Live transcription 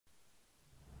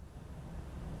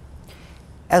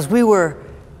As we were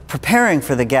preparing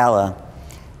for the gala,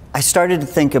 I started to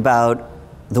think about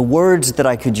the words that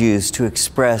I could use to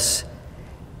express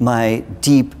my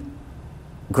deep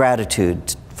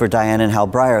gratitude for Diane and Hal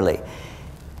Brierley.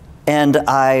 And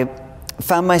I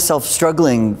found myself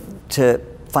struggling to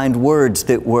find words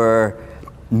that were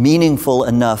meaningful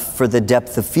enough for the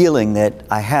depth of feeling that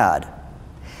I had.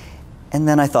 And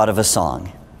then I thought of a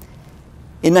song.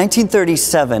 In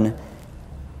 1937,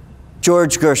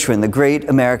 George Gershwin, the great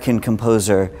American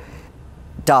composer,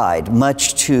 died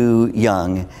much too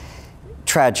young,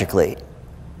 tragically.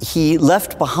 He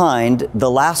left behind the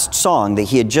last song that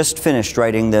he had just finished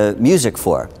writing the music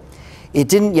for. It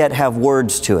didn't yet have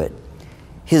words to it.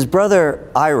 His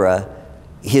brother Ira,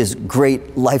 his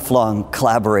great lifelong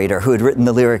collaborator who had written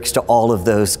the lyrics to all of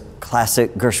those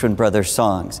classic Gershwin Brothers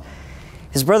songs,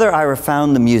 his brother Ira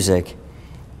found the music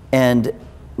and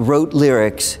wrote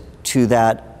lyrics to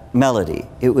that melody.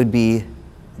 It would be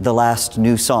the last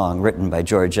new song written by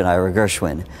George and Ira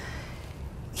Gershwin.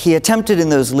 He attempted in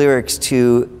those lyrics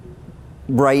to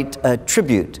write a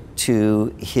tribute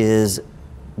to his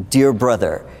dear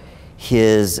brother,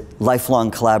 his lifelong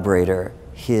collaborator,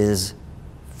 his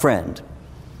friend.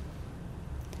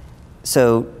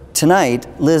 So tonight,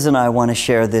 Liz and I want to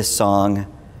share this song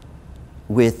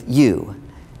with you,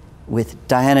 with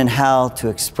Diane and Hal, to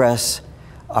express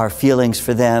our feelings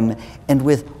for them, and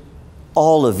with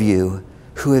all of you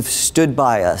who have stood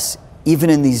by us, even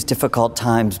in these difficult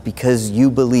times, because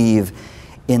you believe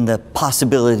in the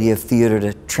possibility of theater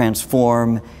to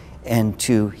transform and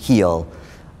to heal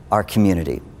our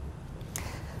community.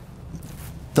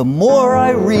 The more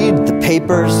I read the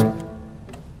papers,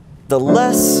 the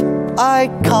less I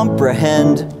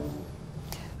comprehend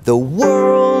the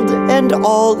world and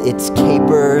all its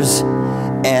capers,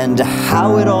 and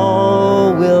how it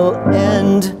all will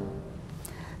end.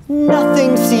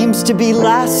 Nothing seems to be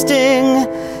lasting,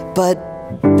 but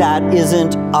that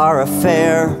isn't our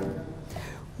affair.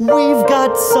 We've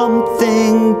got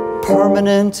something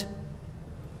permanent,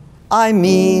 I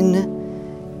mean,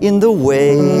 in the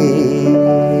way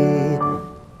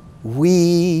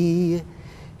we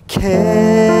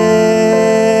care.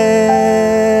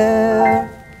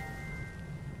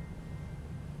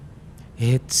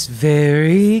 It's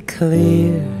very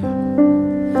clear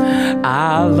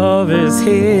our love is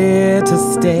here to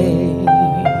stay,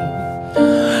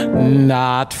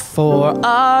 not for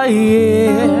a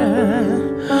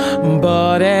year,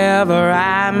 but ever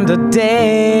and a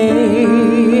day.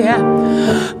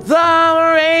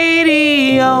 The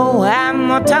radio and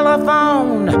the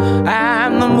telephone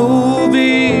and the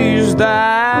movies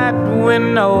that we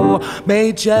know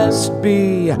may just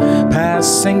be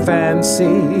passing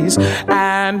fancies,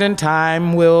 and in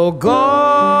time will go.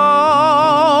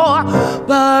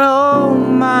 But oh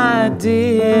my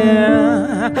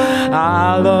dear,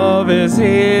 our love is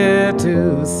here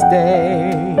to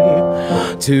stay.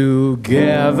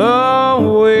 Together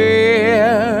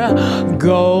we're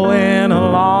going a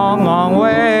long, long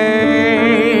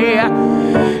way.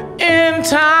 In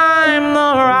time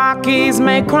the Rockies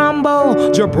may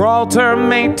crumble, Gibraltar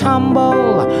may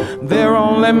tumble, they're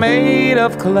only made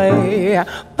of clay.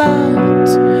 But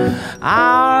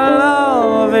our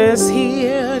love is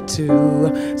here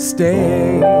to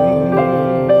stay.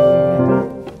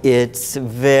 It's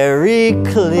very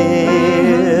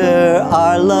clear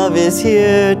our love is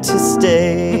here to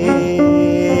stay.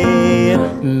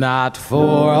 Not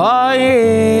for a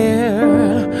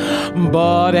year,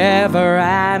 but ever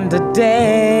and a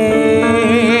day.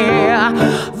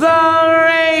 The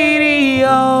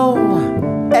radio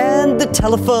and the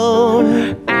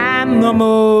telephone and the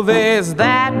movies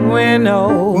that we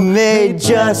know may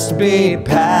just be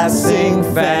passing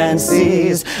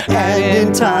fancies, and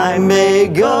in time may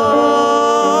go.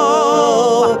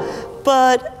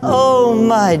 But oh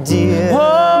my dear,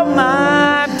 oh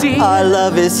my dear, our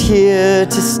love is here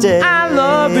to stay. Our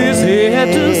love is here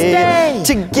to stay.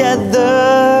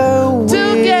 Together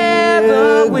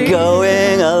we're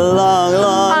going a long,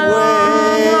 long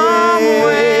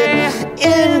way.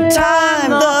 In time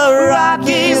the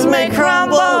Rockies may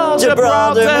crumble,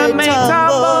 Gibraltar may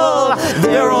tumble,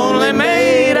 they're only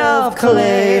made of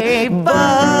clay.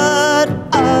 But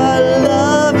our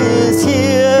love is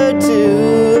here